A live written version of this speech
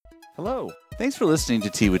Hello. Thanks for listening to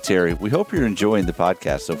Tea with Terry. We hope you're enjoying the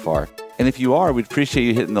podcast so far. And if you are, we'd appreciate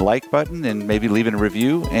you hitting the like button and maybe leaving a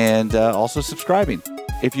review and also subscribing.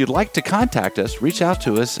 If you'd like to contact us, reach out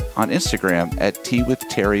to us on Instagram at Tea with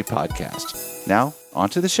Terry Podcast. Now, on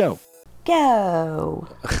to the show. Go.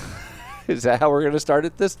 Is that how we're going to start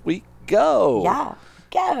it this week? Go. Yeah.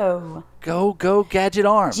 Go. Go, Gadget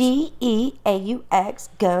Arms. G-E-A-U-X.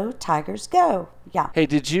 Go, Tigers, go. Yeah. Hey,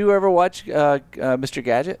 did you ever watch Mr.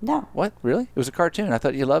 Gadget? No. What? Really? It was a cartoon. I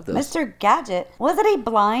thought you loved those. Mr. Gadget. Wasn't he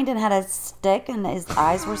blind and had a stick and his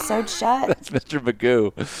eyes were sewed shut? That's Mr.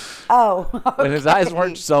 Magoo. Oh, okay. When his eyes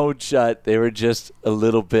weren't sewn shut, they were just a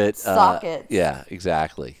little bit... sockets. Yeah,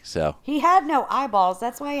 exactly. So He had no eyeballs.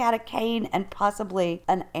 That's why he had a cane and possibly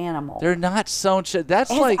an animal. they're not sewn shut.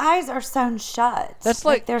 That's His like... eyes are sewn shut. That's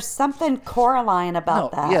like- there's something Coraline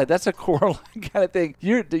about that. Yeah, that's a Coraline kind of thing.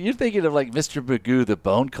 You're thinking of like Mr. Magoo, the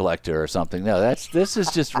bone collector or something. No, this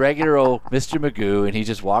is just regular old Mr. Magoo, and he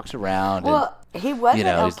just walks around. Well, he wasn't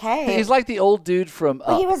okay. He's like the old dude from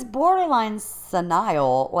But he was borderline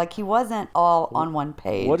senile. Like, he wasn't all on one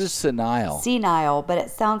page. What is senile? Senile, but it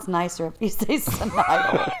sounds nicer if you say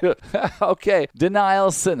senile. Okay,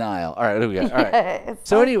 denial, senile. All right, what do we got? All right. It's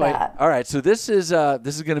So like anyway, that. all right. So this is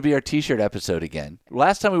going to be our T-shirt episode again.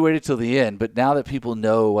 Last time we waited till the end, but now that people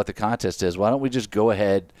know what the contest is, why don't we just go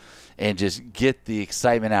ahead and just get the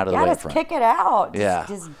excitement out of the way? Just kick it out. Yeah.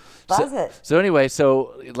 Just buzz it. So anyway,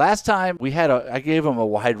 last time I gave them a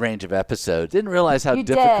wide range of episodes. Didn't realize how You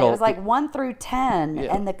difficult. did. It was like 1 through 10,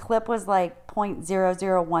 and the clip was like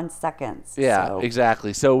 0.001 seconds. Yeah, So.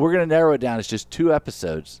 exactly. So we're going to narrow it down. It's just 2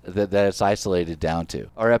 episodes that it's isolated down to.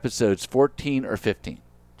 Our episodes 14 or 15.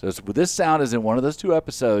 So this sound is in one of those 2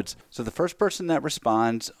 episodes. So the first person that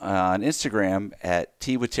responds on Instagram at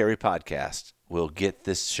Tea with Terry Podcast will get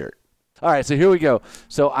this shirt. All right, so here we go.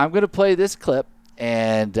 So I'm going to play this clip,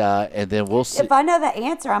 and then we'll see. If I know the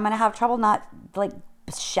answer, I'm going to have trouble not like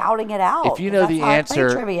shouting it out. If you know That's the how I play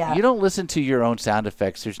answer, trivia. you don't listen to your own sound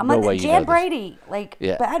effects. There's I'm no like way you know Jan this. Brady, like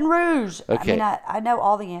Yeah. Baton Rouge. Okay. I know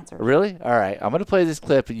all the answers. Really? All right. I'm going to play this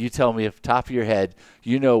clip, and you tell me if top of your head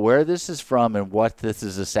you know where this is from and what this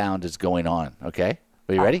is a sound is going on. Okay?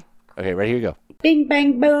 Are you ready? Okay, ready? Here you go. Bing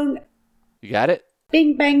bang boom. You got it?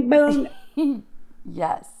 Bing bang boom.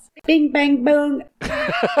 Yes. Bing bang boom.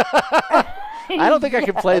 I don't think I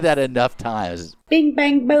can play that enough times. Bing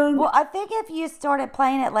bang boom. Well, I think if you started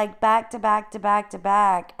playing it like back to back to back to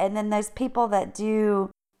back, and then those people that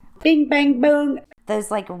do bing bang boom,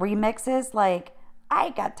 those like remixes, like I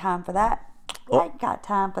ain't got time for that. I ain't got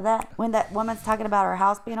time for that. When that woman's talking about her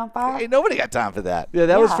house being on fire. Hey, nobody got time for that. Yeah,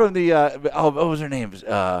 that was from the what was her name?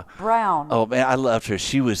 Brown. Oh man, I loved her.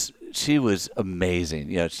 She was amazing.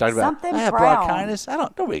 You know, she talked about Something I have Brown. bronchitis.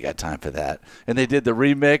 Nobody got time for that. And they did the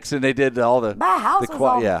remix, and they did all the My house the was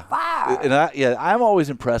on yeah. fire. And I'm always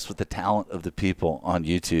impressed with the talent of the people on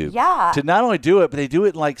YouTube. Yeah. To not only do it, but they do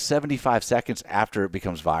it in like 75 seconds after it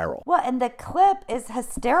becomes viral. Well, and the clip is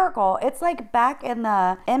hysterical. It's like back in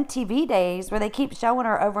the MTV days where they keep showing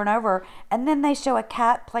her over and over, and then they show a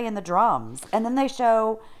cat playing the drums, and then they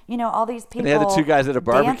show, all these people. And they had the 2 guys at a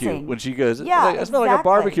barbecue dancing. when she goes, Yeah, I smell like a exactly.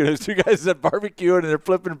 barbecue. There's 2 guys at barbecue and they're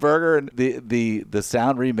flipping burger, and the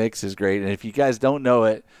sound remix is great. And if you guys don't know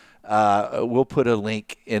it, we'll put a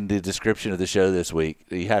link in the description of the show this week.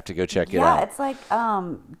 You have to go check it out. Yeah, it's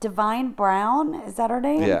like Divine Brown. Is that her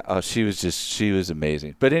name? Yeah. Oh, she was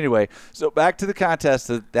amazing. But anyway, so back to the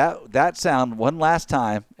contest. That sound one last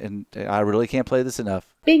time, and I really can't play this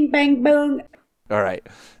enough. Bing bang boom. All right.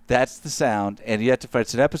 That's the sound, and you have to find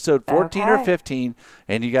it's an episode 14 or Okay. 15,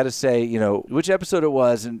 and you got to say, which episode it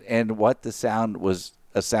was and what the sound was.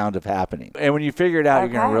 A sound of happening. And when you figure it out, you're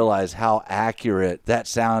going to realize how accurate that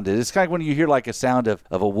sound is. It's kind of when you hear like a sound of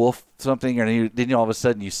a wolf something, and then all of a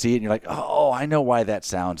sudden you see it and you're like, oh, I know why that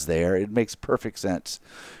sound's there. It makes perfect sense.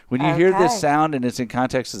 When you hear this sound and it's in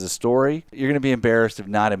context of the story, you're going to be embarrassed of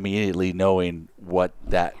not immediately knowing what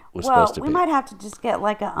that was supposed to be. We might have to just get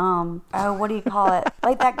like a what do you call it?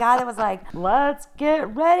 Like that guy that was like, let's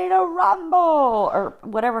get ready to rumble, or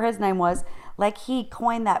whatever his name was. Like, he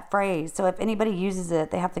coined that phrase. So if anybody uses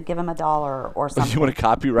it, they have to give him $1 or something. You want to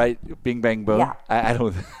copyright Bing Bang Boom? Yeah. I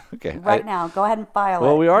don't. Okay. Right now, go ahead and file it.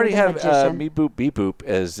 Well, we already You're have the magician. Me Boop Beep Boop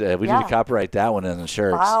as we need to copyright that one in the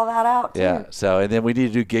shirts. File that out, too. Yeah. So, and then we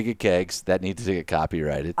need to do Giga Kegs. That needs to get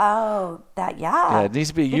copyrighted. Oh, Yeah, it needs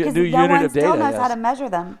to be a because new no unit one of data. still knows yes. how to measure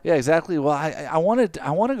them. Yeah, exactly. Well, I want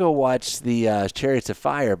to go watch the Chariots of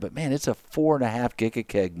Fire, but man, it's a 4.5 Giga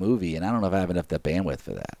Keg movie, and I don't know if I have enough that bandwidth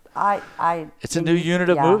for that. It's a new unit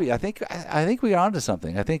of movie. I think we are onto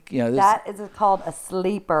something. I think that is called a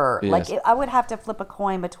sleeper. Yes. Like I would have to flip a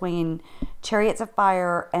coin between Chariots of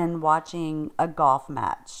Fire and watching a golf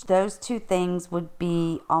match. Those two things would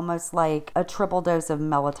be almost like a triple dose of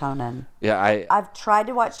melatonin. Yeah, I've tried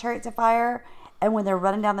to watch Chariots of Fire, and when they're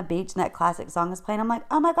running down the beach and that classic song is playing, I'm like,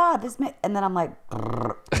 oh my god, and then I'm like,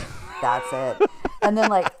 that's it. And then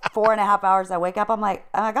like 4.5 hours I wake up, I'm like,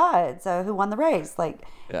 oh my god, so who won the race? Like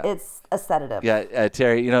it's a sedative. Yeah,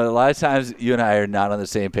 Terry, a lot of times you and I are not on the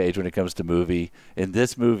same page when it comes to movie. In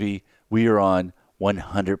this movie, we are on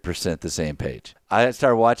 100% the same page. I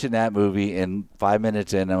started watching that movie, and 5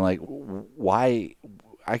 minutes in, I'm like, why?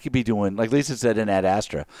 I could be doing, like Lisa said in Ad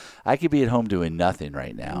Astra, I could be at home doing nothing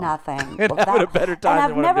right now. Nothing. And having a better time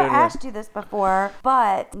and than what I've I'm never doing asked you this before,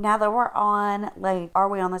 but now that we're on, like, are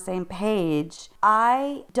we on the same page?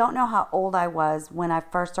 I don't know how old I was when I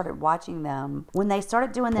first started watching them. When they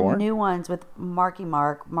started doing the new ones with Mark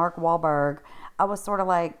Wahlberg, I was sort of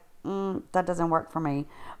like, that doesn't work for me.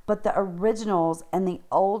 But the originals and the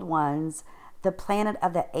old ones, the Planet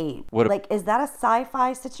of the Apes. Is that a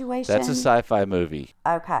sci-fi situation? That's a sci-fi movie.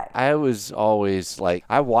 Okay. I was always like,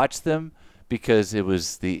 I watched them because it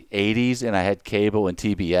was the 80s and I had cable and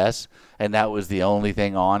TBS, and that was the only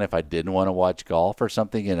thing on if I didn't want to watch golf or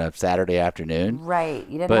something in a Saturday afternoon. Right.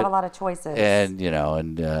 You didn't have a lot of choices. And,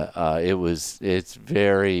 I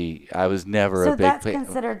was never a big... So that's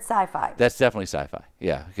considered sci-fi? That's definitely sci-fi,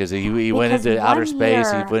 yeah. Because he went into outer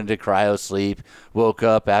space, he went into cryo sleep, woke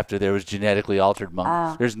up after there was genetically altered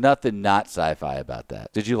monkeys. There's nothing not sci-fi about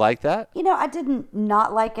that. Did you like that? I didn't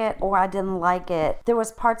not like it, or I didn't like it. There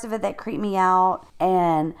was parts of it that creeped me out,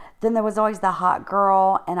 and then there was always the hot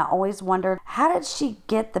girl, and I always wondered, how did she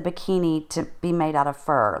get the bikini to be made out of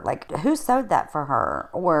fur? Like, who sewed that for her?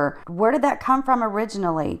 Or where did that come from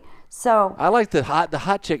originally? So I like the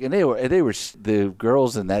hot chick, and they were the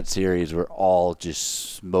girls in that series were all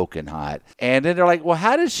just smoking hot. And then they're like, well,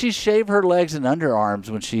 how does she shave her legs and underarms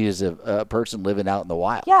when she is a person living out in the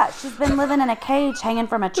wild? Yeah, she's been living in a cage hanging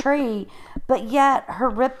from a tree, but yet her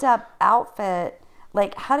ripped up outfit,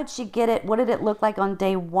 like, how did she get it? What did it look like on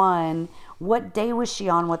day one? What day was she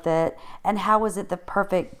on with it? And how was it the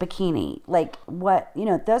perfect bikini? Like, what,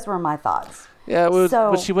 those were my thoughts. Yeah,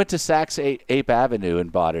 but she went to Saks Ape Avenue and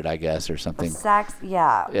bought it, I guess, or something. Saks,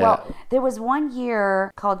 yeah. Well, there was one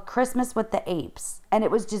year called Christmas with the Apes, and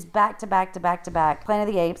it was just back to back to back to back, Planet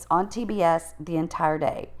of the Apes on TBS the entire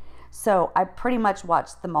day. So I pretty much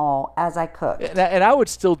watched them all as I cooked. And I would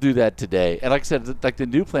still do that today. And like I said, like the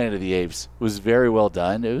new Planet of the Apes was very well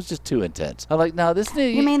done. It was just too intense. I'm like, no, this new...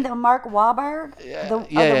 You mean the Mark Wahlberg? The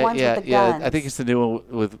ones with the guns? Yeah, I think it's the new one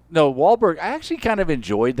with... No, Wahlberg. I actually kind of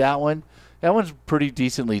enjoyed that one. That one's pretty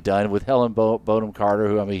decently done with Helen Bonham Carter,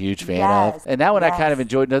 who I'm a huge fan of. And that one I kind of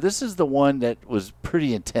enjoyed. Now, this is the one that was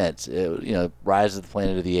pretty intense. Rise of the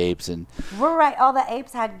Planet of the Apes. And we're right. All the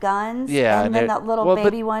apes had guns. Yeah. And then that little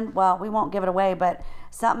baby one, well, we won't give it away, but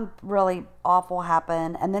something really awful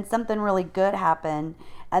happened. And then something really good happened.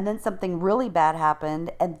 And then something really bad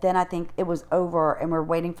happened. And then I think it was over and we're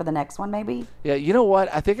waiting for the next one, maybe. Yeah, you know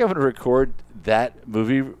what? I think I'm going to record that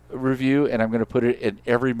movie review, and I'm going to put it in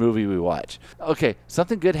every movie we watch. Okay,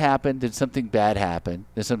 something good happened, and something bad happened,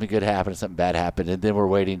 then something good happened, and something bad happened, and then we're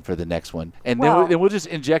waiting for the next one. And then we'll just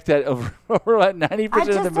inject that over like 90% of the movies out there.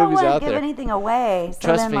 I just don't want to give anything away. So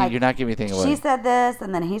Trust me, you're not giving anything away. She said this,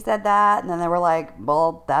 and then he said that, and then they were like,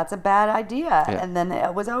 well, that's a bad idea. Yeah. And then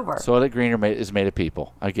it was over. Soylent Green is made of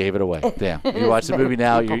people. I gave it away. Damn. You watch the movie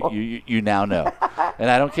now, you now know. And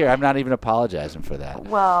I don't care. I'm not even apologizing for that.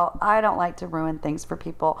 Well, I don't like to ruin things for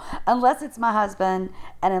people unless it's my husband,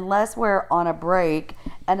 and unless we're on a break,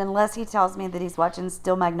 and unless he tells me that he's watching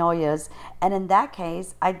Still Magnolias. And in that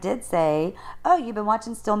case, I did say, oh, you've been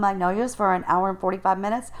watching Still Magnolias for an hour and 45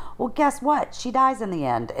 minutes? Well, guess what? She dies in the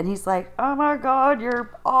end. And he's like, oh my God,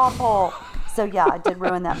 you're awful. So yeah, I did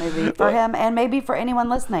ruin that movie for him, and maybe for anyone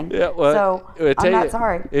listening. Yeah, well, so I'm not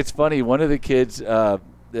sorry. It's funny. One of the kids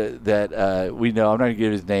that we know, I'm not going to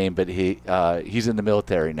give his name, but he's in the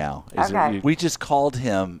military now. We just called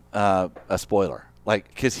him a spoiler. Like,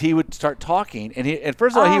 because he would start talking, and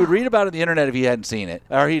first of all, he would read about it on the internet if he hadn't seen it,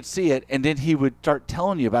 or he'd see it, and then he would start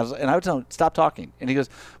telling you about it, and I would tell him, stop talking. And he goes,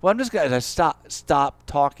 well, I'm just going to stop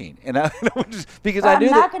talking. And I would just, because I knew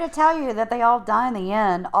I'm not going to tell you that they all die in the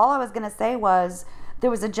end. All I was going to say was,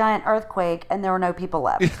 there was a giant earthquake and there were no people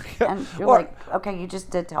left. And you're like, okay, you just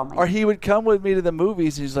did tell me. Or he would come with me to the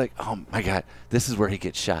movies and he's like, oh my God, this is where he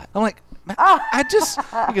gets shot. I'm like,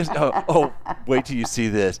 he goes, oh, wait till you see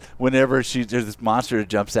this. Whenever there's this monster that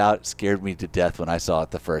jumps out, it scared me to death when I saw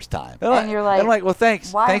it the first time. And you're like, I'm like, well,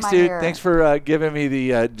 thanks, dude. Here? Thanks for giving me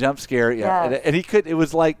the jump scare. Yeah, yes. and he could. It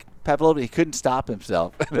was like Pavlova. He couldn't stop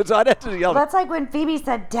himself. So I'd have to yell. That's like when Phoebe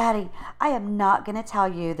said, "Daddy, I am not going to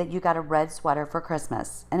tell you that you got a red sweater for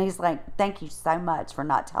Christmas," and he's like, "Thank you so much for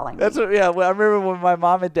not telling me." Well, I remember when my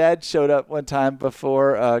mom and dad showed up one time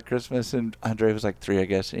before Christmas, and Andre was like 3, I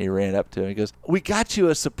guess, and he ran up to him. He goes, "We got you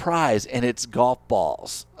a surprise, and it's golf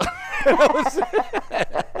balls."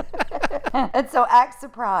 And so act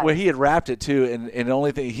surprised. Well, he had wrapped it too, and the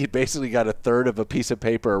only thing, he basically got a third of a piece of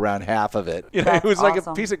paper around half of it. It was like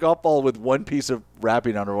a piece of golf ball with one piece of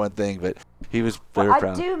wrapping under one thing, but he was very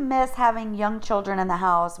proud. I do miss having young children in the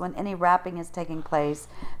house when any wrapping is taking place,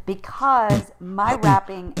 because my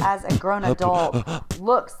wrapping as a grown adult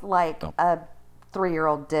looks like a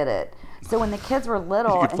 3-year-old did it. So when the kids were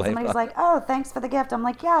little and somebody's like, "Oh, thanks for the gift," I'm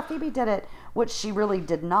like, "Yeah, Phoebe did it," which she really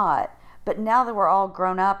did not. But now that we're all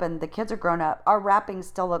grown up and the kids are grown up, our wrapping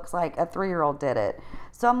still looks like a 3-year-old did it.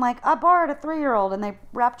 So I'm like, I borrowed a 3-year-old and they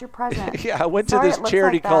wrapped your present. Yeah, I went to this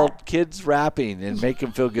charity called Kids Wrapping and make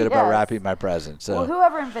them feel good about wrapping my present. So, well,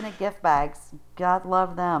 whoever invented gift bags, God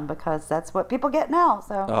love them, because that's what people get now.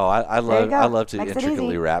 So I love to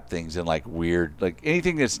intricately wrap things in like weird, like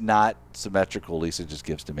anything that's not symmetrical. Lisa just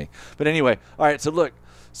gives to me. But anyway, all right. So look,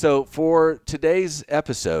 for today's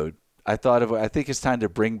episode, I think it's time to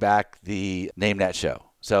bring back the Name That Show.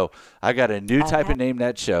 So I got a new type of Name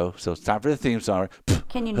That Show. So it's time for the theme song.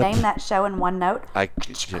 Can you name that show in one note? Name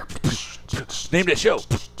That Show.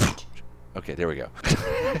 Okay, there we go.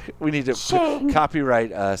 We need to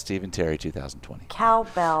copyright Stephen Terry 2020.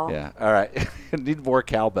 Cowbell. Yeah, all right. Need more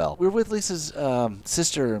cowbell. We were with Lisa's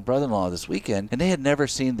sister and brother-in-law this weekend, and they had never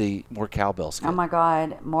seen the More Cowbell skit. Oh, my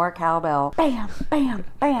God. More cowbell. Bam, bam,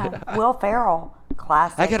 bam. Will Ferrell.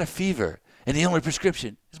 Classic. I got a fever, and the only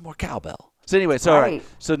prescription is more cowbell. So anyway, all right.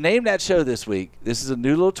 So Name That Show this week. This is a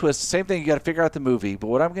new little twist. Same thing. You got to figure out the movie. But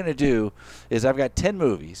what I'm going to do is I've got 10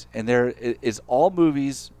 movies, and there is all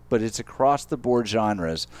movies, but it's across the board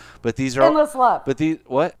genres. But these are Endless Love. But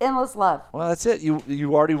what? Endless Love. Well, that's it.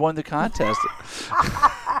 You already won the contest.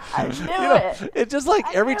 I knew it. It's just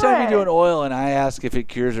like every time you do an oil and I ask if it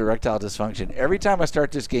cures erectile dysfunction, every time I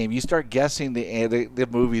start this game, you start guessing the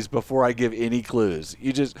movies before I give any clues.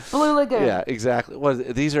 You just Blue Lagoon. Yeah, exactly.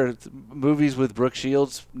 These are movies with Brooke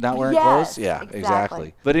Shields not wearing clothes? Yeah,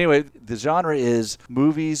 exactly. But anyway, the genre is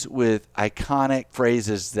movies with iconic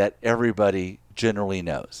phrases that everybody generally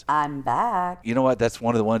knows. I'm back. You know what? That's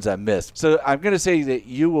one of the ones I missed. So I'm going to say that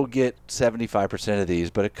you will get 75% of these,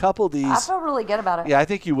 but a couple of these... I feel really good about it. Yeah, I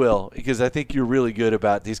think you will, because I think you're really good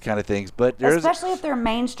about these kind of things. But especially if they're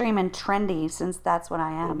mainstream and trendy, since that's what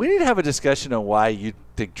I am. We need to have a discussion on why you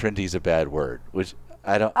think trendy is a bad word, which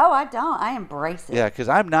I don't... Oh, I don't. I embrace it. Yeah, because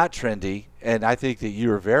I'm not trendy, and I think that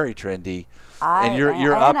you are very trendy. And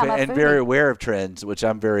you're up and very aware of trends, which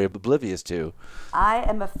I'm very oblivious to. I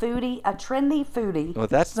am a foodie, a trendy foodie. Well,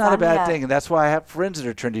 that's not a bad thing, and that's why I have friends that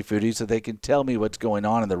are trendy foodies, so they can tell me what's going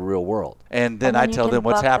on in the real world. And then I tell them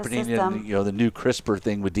what's happening in the new CRISPR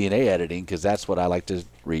thing with DNA editing, because that's what I like to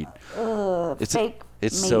read. Fake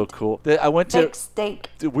It's meat. so cool. I went to fake steak.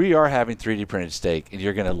 We are having 3D printed steak, and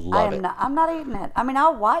you're gonna love it. I'm not eating it. I mean,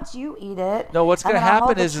 I'll watch you eat it. No, what's gonna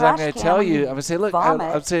happen is I'm gonna tell you. I'm gonna say, look,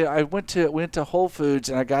 I went to Whole Foods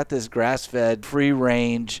and I got this grass-fed,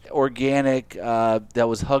 free-range, organic that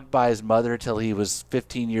was hugged by his mother till he was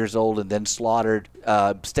 15 years old, and then slaughtered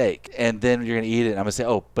steak. And then you're gonna eat it, and I'm gonna say,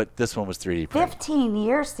 oh, but this one was 3D printed. 15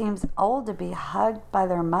 years seems old to be hugged by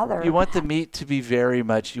their mother. You want the meat to be you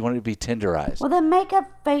want it to be tenderized. Well, then make a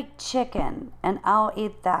fake chicken, and I'll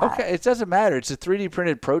eat that. Okay, it doesn't matter. It's a 3D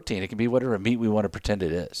printed protein. It can be whatever meat we want to pretend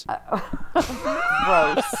it is.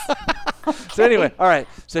 Gross. So anyway, all right.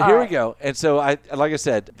 So here we go. And so like I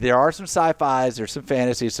said, there are some sci-fis, there's some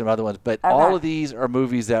fantasies, some other ones, but all of these are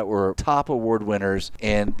movies that were top award winners,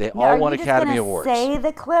 and they all won Academy Awards. Are you just going to say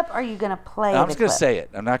the clip, or are you going to play I'm just going to say it.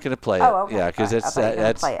 I'm not going to play it. Oh, okay. Yeah, because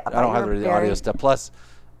I don't have the audio stuff. Plus,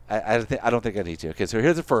 I don't think I need to. Okay, so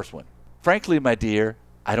here's the first one. Frankly, my dear,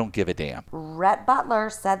 I don't give a damn. Rhett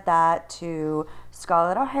Butler said that to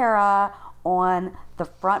Scarlett O'Hara on the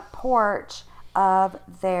front porch of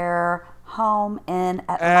their home in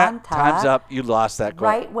Atlanta. Time's up. You lost that quote.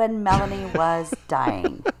 Right when Melanie was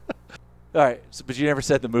dying. All right, but you never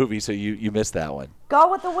said the movie, so you missed that one.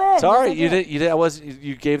 Go with the win. Sorry, you did.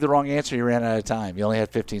 You gave the wrong answer. You ran out of time. You only had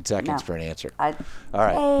 15 seconds for an answer. All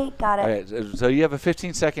right. Hey, got it. Okay, so you have a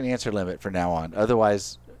 15-second answer limit from now on.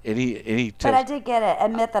 Otherwise, any But I did get it.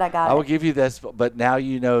 Admit that I got it. I will give you this, but now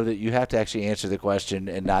you know that you have to actually answer the question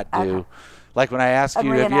and not do like when I ask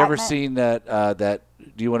you, have you ever seen that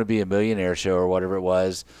Do You Want to Be a Millionaire show or whatever it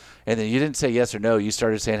was, and then you didn't say yes or no. You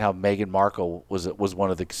started saying how Meghan Markle was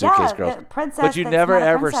one of the suitcase girls, the princess, but you never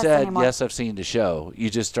ever said anymore. Yes, I've seen the show. You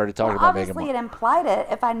just started talking about Meghan Markle. Obviously, it implied it.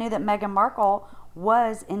 If I knew that Meghan Markle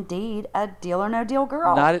was indeed a Deal or No Deal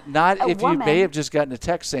girl, not a if woman. You may have just gotten a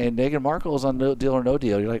text saying Meghan Markle is on No Deal or No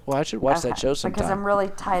Deal. You're like, well, I should watch that show sometime because I'm really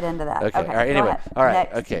tied into that. Okay. All right. Go Anyway. ahead. All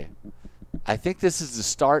right. Next. Okay. I think this is the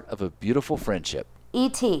start of a beautiful friendship.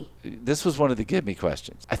 E.T. This was one of the give me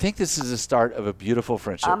questions. I think this is the start of a beautiful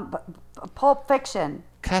friendship. Pulp Fiction.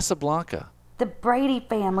 Casablanca. The Brady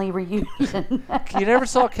family reunion. You never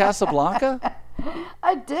saw Casablanca?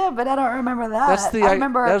 I did, but I don't remember that. I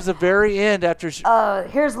remember that was the very end after.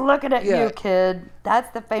 Here's looking at you, kid. That's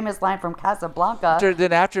the famous line from Casablanca.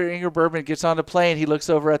 Then after Ingrid Bergman gets on the plane, he looks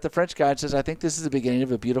over at the French guy and says, "I think this is the beginning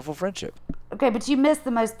of a beautiful friendship." Okay, but you missed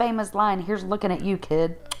the most famous line. Here's looking at you,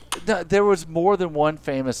 kid. No, there was more than one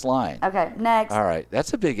famous line. Okay, next. All right,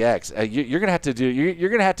 that's a big X. You're gonna have to do. You're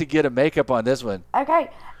gonna have to get a makeup on this one.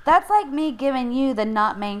 Okay, that's like me giving you the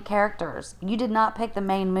not main characters. You did not pick the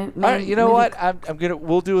main movie. All right, you know what?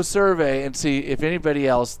 We'll do a survey and see if anybody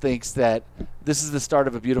else thinks that this is the start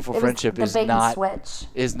of a beautiful friendship. Is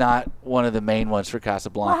not one of the main ones for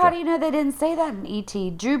Casablanca. Well, how do you know they didn't say that in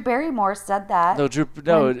E.T.? Drew Barrymore said that.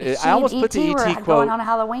 No. I almost put the E.T. quote. Going on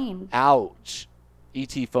Halloween. Ouch.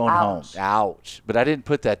 E.T. phone home. Ouch. But I didn't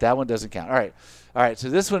put that. That one doesn't count. All right. So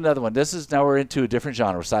this one, another one. This is now we're into a different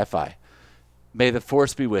genre, sci-fi. May the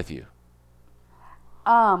Force be with you.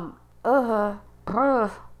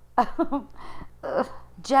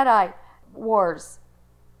 Jedi Wars,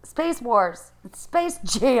 Space Wars, Space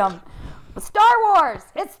Jam, Star Wars.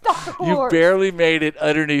 It's Star Wars. You barely made it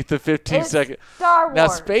underneath the 15-second. Star Wars. Now,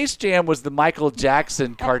 Space Jam was the Michael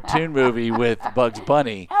Jackson cartoon movie with Bugs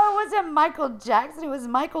Bunny. No, it wasn't Michael Jackson. It was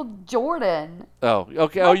Michael Jordan. Oh,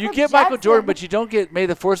 okay. You get Michael Jordan, but you don't get May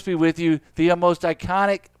the Force be with you, the most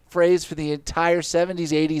iconic phrase for the entire 70s,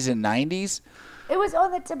 80s, and 90s. It was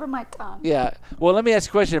on the tip of my tongue. Yeah. Well, let me ask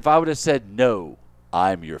you a question. If I would have said, no,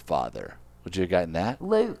 I'm your father, would you have gotten that?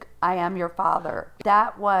 Luke, I am your father.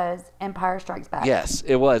 That was Empire Strikes Back. Yes,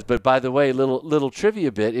 it was. But by the way, little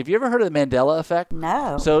trivia bit. Have you ever heard of the Mandela effect?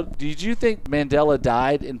 No. So did you think Mandela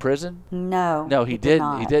died in prison? No. No, he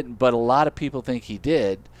didn't. He didn't. But a lot of people think he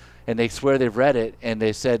did. And they swear they've read it, and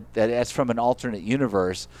they said that that's from an alternate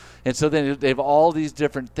universe. And so then they have all these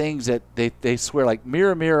different things that they swear, like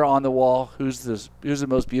mirror, mirror on the wall, who's the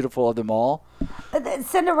most beautiful of them all?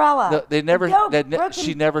 Cinderella. No, they never.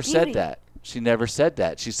 She never Beauty. said that. She never said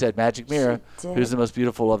that. She said, "Magic mirror, who's the most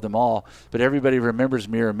beautiful of them all?" But everybody remembers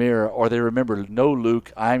mirror, mirror, or they remember, "No,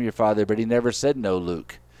 Luke, I'm your father." But he never said, "No,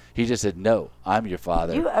 Luke." He just said, "No, I'm your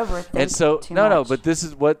father." You overthink and so, too no, much. but this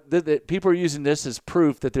is what people are using this as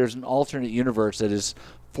proof that there's an alternate universe that is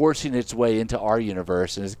forcing its way into our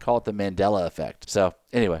universe, and it's called the Mandela effect. So,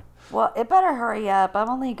 anyway. Well, it better hurry up. I've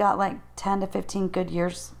only got like 10 to 15 good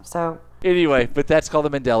years, so. Anyway, but that's called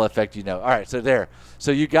the Mandela effect, All right, so there.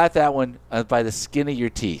 So you got that one by the skin of your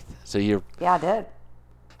teeth. So you're. Yeah, I did.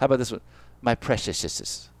 How about this one? My precious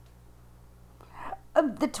sisters.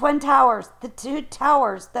 The Twin Towers, the two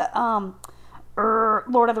towers, the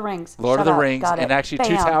Lord of the Rings. Lord of the Rings, Got it. and actually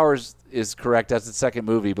Two Towers is correct. That's the second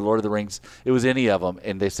movie, but Lord of the Rings, it was any of them.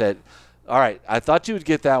 And they said, all right, I thought you would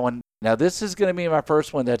get that one. Now this is going to be my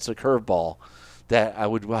first one that's a curveball that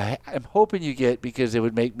I'm hoping you get because it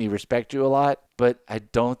would make me respect you a lot, but I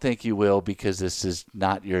don't think you will because this is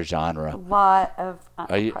not your genre. A lot of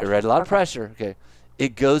pressure. You read a lot of pressure. Okay.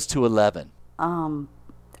 It goes to 11.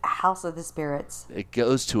 House of the Spirits. It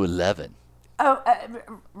goes to 11. Oh,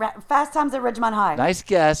 Fast Times at Ridgemont High. Nice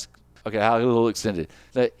guess. Okay, a little extended.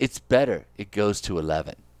 It's better. It goes to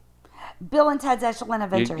 11. Bill and Ted's Excellent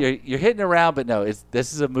Adventure. You're hitting around, but no.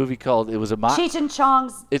 This is a movie called. It was a Cheech and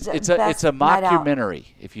Chong's. It's a mockumentary.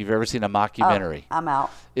 If you've ever seen a mockumentary, I'm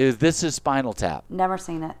out. This is Spinal Tap. Never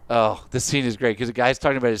seen it. Oh, this scene is great because the guy's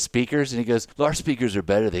talking about his speakers and he goes, "Our speakers are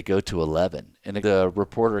better. They go to 11." And the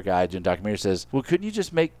reporter guy doing the documentary says, "Well, couldn't you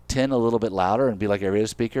just make 10 a little bit louder and be like every other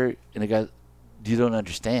speaker?" And the guy, "You don't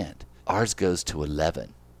understand. Ours goes to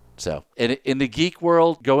 11." So, in the geek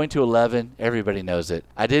world, going to 11, everybody knows it.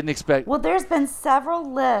 I didn't expect... Well, there's been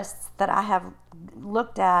several lists that I have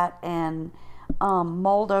looked at, and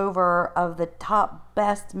mulled over of the top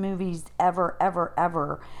best movies ever, ever,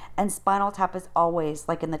 ever. And Spinal Tap is always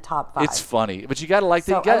like in the top 5. It's funny, but you got to like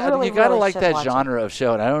So that. I You got to really like should that watch genre of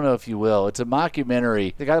show, and I don't know if you will. It's a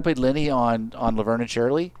mockumentary. The guy that played Lenny on Laverne and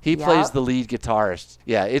Shirley, he plays the lead guitarist.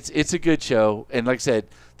 Yeah, it's a good show, and like I said,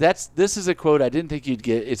 this is a quote I didn't think you'd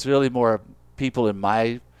get. It's really more people in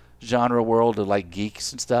my genre world of like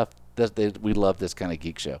geeks and stuff. We love this kind of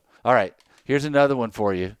geek show. All right, here's another one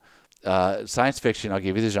for you. Science fiction. I'll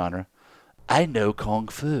give you the genre. I know Kung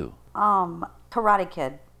Fu. Karate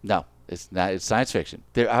Kid. No, it's not. It's science fiction.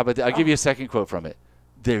 I'll give you a second quote from it.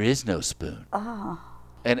 There is no spoon.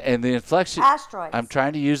 And the inflection. Asteroids. I'm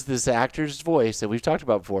trying to use this actor's voice that we've talked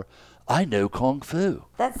about before. I know Kung Fu.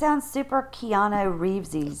 That sounds super Keanu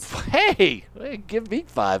Reevesies. Hey, give me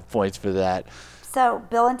 5 points for that. So,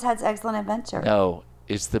 Bill and Ted's Excellent Adventure. No,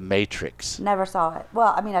 it's The Matrix. Never saw it.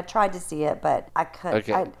 Well, I mean, I tried to see it, but I couldn't.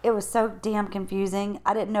 Okay. It was so damn confusing.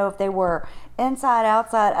 I didn't know if they were inside,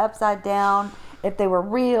 outside, upside down, if they were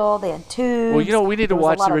real. They had tubes. Well, we need to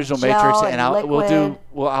watch the original Matrix, and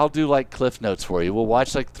I'll do like cliff notes for you. We'll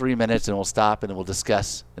watch like 3 minutes, and we'll stop, and then we'll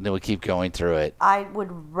discuss, and then we'll keep going through it. I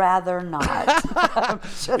would rather not. I'm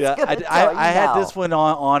just Yeah, gonna tell I you had now. this one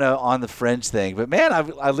on the Fringe thing, but man,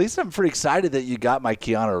 at least I'm pretty excited that you got my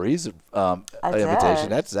Keanu Reeves invitation.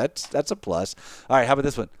 did. That's a plus. All right, how about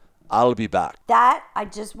this one? I'll be back. That I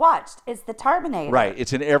just watched. It's the Terminator. Right,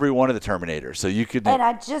 it's in every one of the Terminators, so you could. And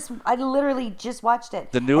I literally just watched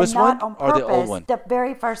it. The newest and not one on or the purpose, old one? The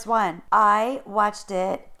very first one. I watched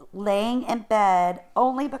it laying in bed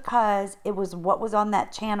only because it was what was on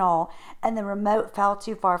that channel, and the remote fell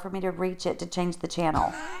too far for me to reach it to change the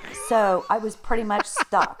channel. So I was pretty much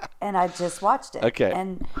stuck, and I just watched it. Okay.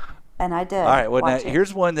 And I did. All right. Well, now watch it.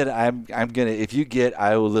 here's one that I'm gonna. If you get,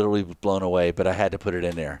 I will literally be blown away. But I had to put it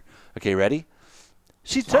in there. Okay, ready?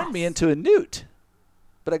 She turned me into a newt,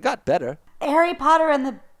 but I got better. Harry Potter and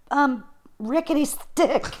the rickety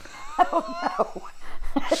stick. I don't know.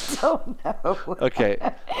 I don't know. Okay.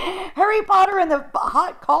 Harry Potter and the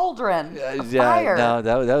hot cauldron. Fire. No,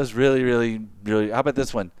 that was really, really, really. How about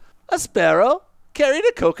this one? A sparrow carried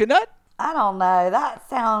a coconut. I don't know. That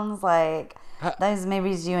sounds like those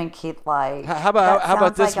movies you and Keith like. How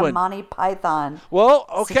about this like one? A Monty Python. Well,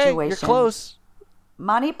 okay, you're situation. close.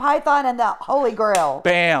 Monty Python and the Holy Grail.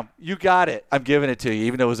 Bam, you got it. I'm giving it to you,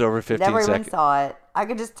 even though it was over 15 Never seconds. even saw it. I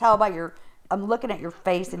could just tell by your. I'm looking at your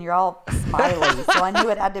face and you're all smiley, so I knew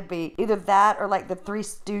it had to be either that or like the Three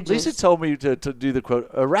Stooges. Lisa told me to do the quote.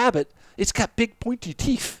 A rabbit, it's got big pointy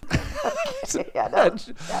teeth. No.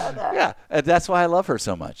 Yeah, and that's why I love her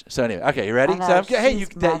so much. So anyway, okay, you ready? I know, So hey,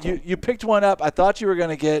 she's magic. you picked one up. I thought you were going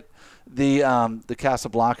to get the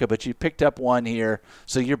Casablanca, but you picked up one here,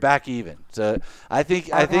 so you're back even. So I think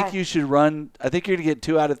you should run. I think you're going to get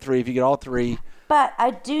 2 out of 3. If you get all 3. But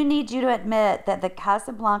I do need you to admit that the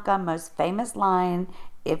Casablanca most famous line,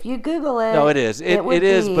 if you Google it, No, it is. It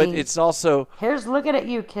is, but it's also. Here's looking at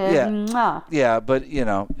you, kid. Yeah. Mwah. Yeah, but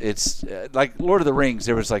it's like Lord of the Rings.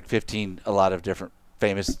 There was like 15, a lot of different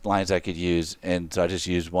famous lines I could use, and so I just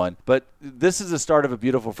used one. But this is the start of a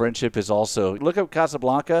beautiful friendship. Is also look up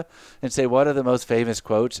Casablanca and say what are the most famous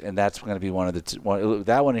quotes, and that's going to be one of the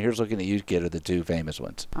that one. And here's looking at you, kid, are the 2 famous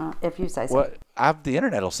ones. If you say so. What the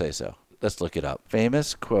internet will say so. Let's look it up.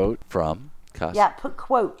 Famous quote from Casablanca. Yeah, put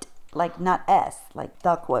quote, like not S, like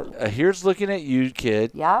the quote. Here's looking at you,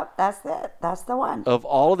 kid. Yep, that's it. That's the one. Of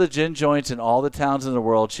all of the gin joints in all the towns in the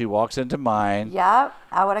world, she walks into mine. Yep,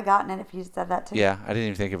 I would have gotten it if you said that too. Yeah, I didn't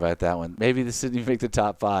even think about that one. Maybe this didn't even make the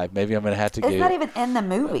top 5. Maybe I'm going to have to It's get not even in the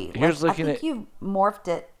movie. Here's I looking think at- you morphed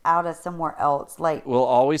it out of somewhere else. Like, We'll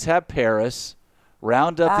always have Paris,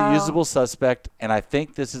 round up the Oh. usual suspect, and I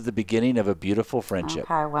think this is the beginning of a beautiful friendship.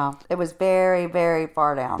 okay, well, it was very, very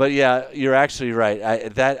far down. But yeah, you're actually right.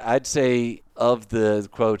 I'd say of the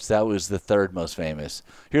quotes, that was the 3rd most famous.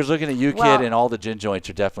 Here's looking at you, Well, kid, and all the gin joints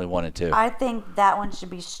are definitely 1 and 2. I think that one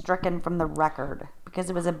should be stricken from the record because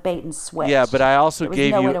it was a bait and switch. Yeah, but I also There was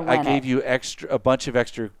gave no way you to win it. a bunch of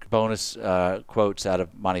extra bonus quotes out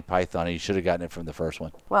of Monty Python, and you should have gotten it from the first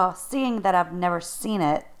one. Well, seeing that I've never seen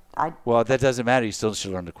it, Well, that doesn't matter. You still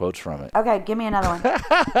should learn the quotes from it. okay, give me another one.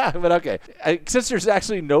 But okay, since there's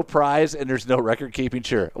actually no prize and there's no record keeping,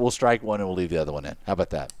 sure, we'll strike one and we'll leave the other one in. How about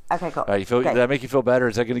that? Okay, cool. All right, Great. did that make you feel better?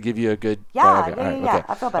 Is that going to give you a good? Yeah, okay, yeah, all right, yeah, okay.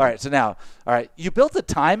 I feel better. All right, so now, you built a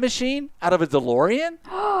time machine out of a DeLorean?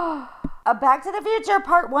 Back to the Future,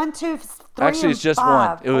 Part 1, 2, 3, Actually, and it's just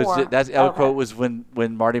 5, one. It was 4. that Okay. quote was when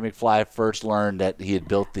Marty McFly first learned that he had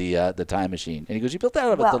built the time machine, and he goes, "You built that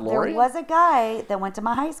out of Well, a DeLorean?" there was a guy that went to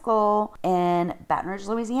my high school in Baton Rouge,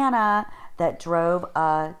 Louisiana, that drove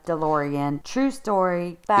a DeLorean. True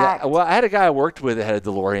story. Fact. Yeah, well, I had a guy I worked with that had a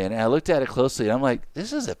DeLorean, and I looked at it closely, and I'm like,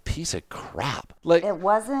 this is a piece of crap. Like, it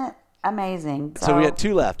wasn't amazing. So we got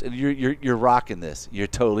 2 left, and you're rocking this. You're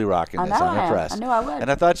totally rocking this. I'm impressed. I knew I would.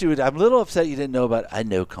 And I thought you would. I'm a little upset you didn't know about. I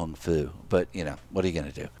know kung fu, but what are you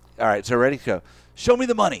gonna do? All right, so ready to go. Show me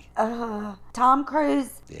the money. Tom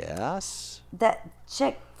Cruise. Yes. That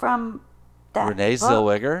chick from that Renee book.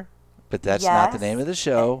 Zellweger, but that's not the name of the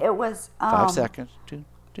show. It was 5 seconds.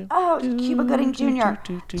 Cuba Gooding Jr.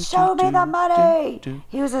 Show me the money.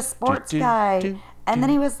 He was a sports guy, and then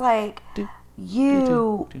he was like,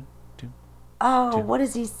 "You." Oh, what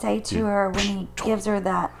does he say to her when he gives her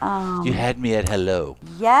that? You had me at hello.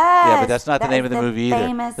 Yes. Yeah, but that's not the name of the movie either.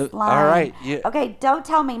 Famous line. All right. Okay, don't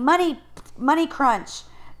tell me. Money crunch.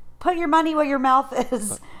 Put your money where your mouth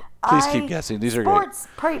is. Please keep guessing. These are great. Sports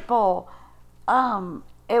people.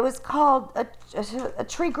 It was called A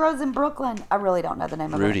Tree Grows in Brooklyn. I really don't know the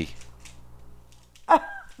name Rudy. of it.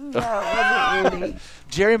 No, it wasn't Rudy.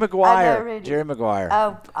 Jerry Maguire. I know Rudy. Jerry Maguire.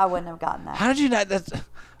 Oh, I wouldn't have gotten that. How did you not? That's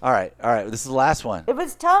all right. This is the last one. It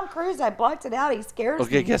was Tom Cruise. I blocked it out. He scares me.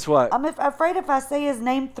 Okay, guess what? I'm afraid if I say his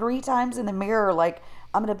name 3 times in the mirror, like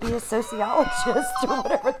I'm going to be a sociologist or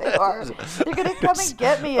whatever they are. They're going to come and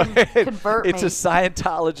get me and convert me. It's a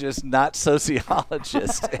Scientologist, not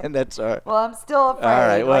sociologist, and that's all right. Well, I'm still afraid. All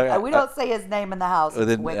right, well, we don't say his name in the house. Well,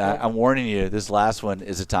 then, I'm warning you. This last one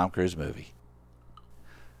is a Tom Cruise movie.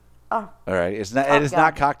 Oh. All right. It is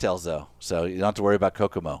not Cocktails, though, so you don't have to worry about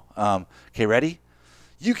Kokomo. Okay, ready?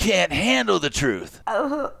 You can't handle the truth.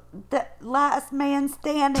 Oh, the Last Man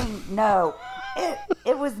Standing. No,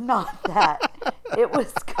 it was not that. It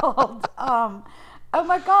was called, oh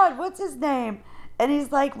my God, what's his name? And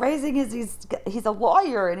he's like raising he's a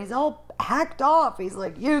lawyer and he's all hacked off. He's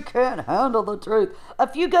like, you can't handle the truth. A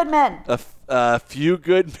Few Good Men. A Few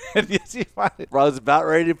Good Men. Yes, you find it. I was about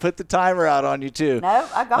ready to put the timer out on you, too. No,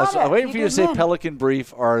 I got it. I'm waiting for you to say Pelican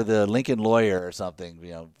Brief or the Lincoln Lawyer or something,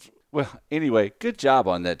 Well, anyway, good job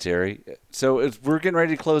on that, Terry. So we're getting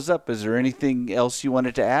ready to close up. Is there anything else you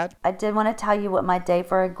wanted to add? I did want to tell you what my day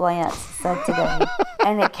for a glance said today.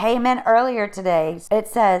 And it came in earlier today. It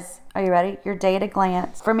says, are you ready? Your day at a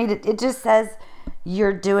glance. For me, it just says,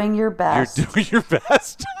 you're doing your best. You're doing your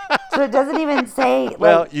best. So it doesn't even say.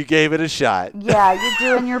 Well, you gave it a shot. Yeah,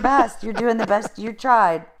 you're doing your best. You're doing the best you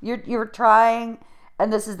tried. You're trying.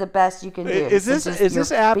 And this is the best you can do. Is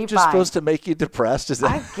this app just supposed to make you depressed?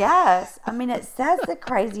 I guess. I mean, it says the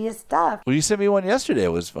craziest stuff. Well, you sent me one yesterday.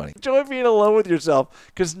 It was funny. Enjoy being alone with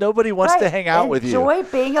yourself because nobody wants to hang out with you. Enjoy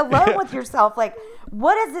being alone with yourself. Like,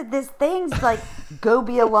 what is it? This thing's like, go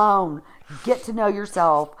be alone. Get to know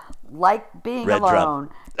yourself. Like being alone.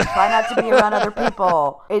 Try not to be around other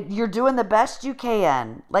people. You're doing the best you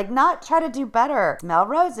can. Like, not try to do better. Smell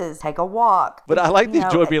roses. Take a walk. But I like the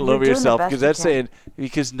enjoy being alone with yourself because that's saying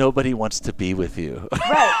because nobody wants to be with you.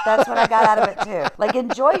 Right. That's what I got out of it, too. Like,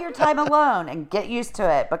 enjoy your time alone and get used to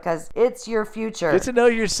it because it's your future. Get to know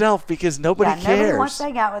yourself because nobody cares. Nobody wants to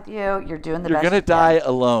hang out with you. You're doing the best. You're going to die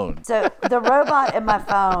alone. So the robot in my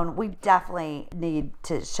phone, we definitely need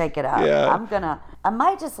to shake it up. Yeah. I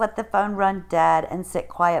might just let the phone run dead and sit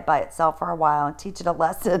quiet by itself for a while and teach it a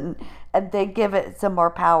lesson and then give it some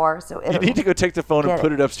more power. So you need to go take the phone and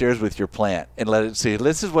put it upstairs with your plant and let it see.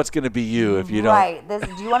 This is what's going to be you if you don't. Right.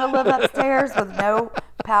 Do you want to live upstairs with no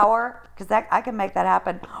power? Because I can make that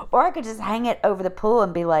happen. Or I could just hang it over the pool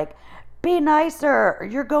and be like, be nicer, or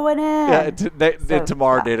you're going in. Yeah,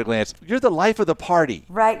 tomorrow, Day at a Glance. You're the life of the party.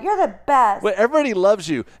 Right, you're the best. Well, everybody loves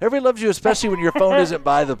you. Everybody loves you, especially when your phone isn't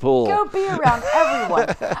by the pool. Go be around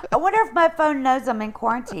everyone. I wonder if my phone knows I'm in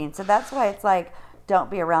quarantine, so that's why it's like,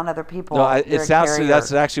 don't be around other people. No, it sounds.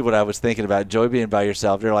 That's actually what I was thinking about. Enjoy being by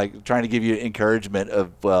yourself. They're like trying to give you encouragement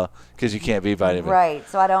of because you can't be by anyone. Right.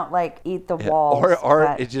 So I don't eat the walls.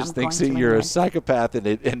 Or it just thinks that you're a psychopath and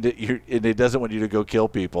it doesn't want you to go kill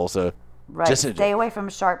people. So. Right. Just stay away from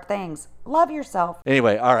sharp things. Love yourself.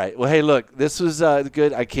 Anyway, all right. Well, hey, look, this was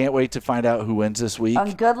good. I can't wait to find out who wins this week.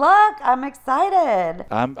 Good luck. I'm excited.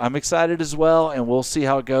 I'm excited as well, and we'll see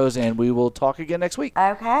how it goes, and we will talk again next week.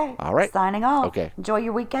 Okay. All right. Signing off. Okay. Enjoy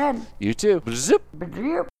your weekend. You too. Zip.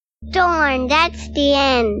 Darn, that's the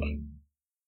end.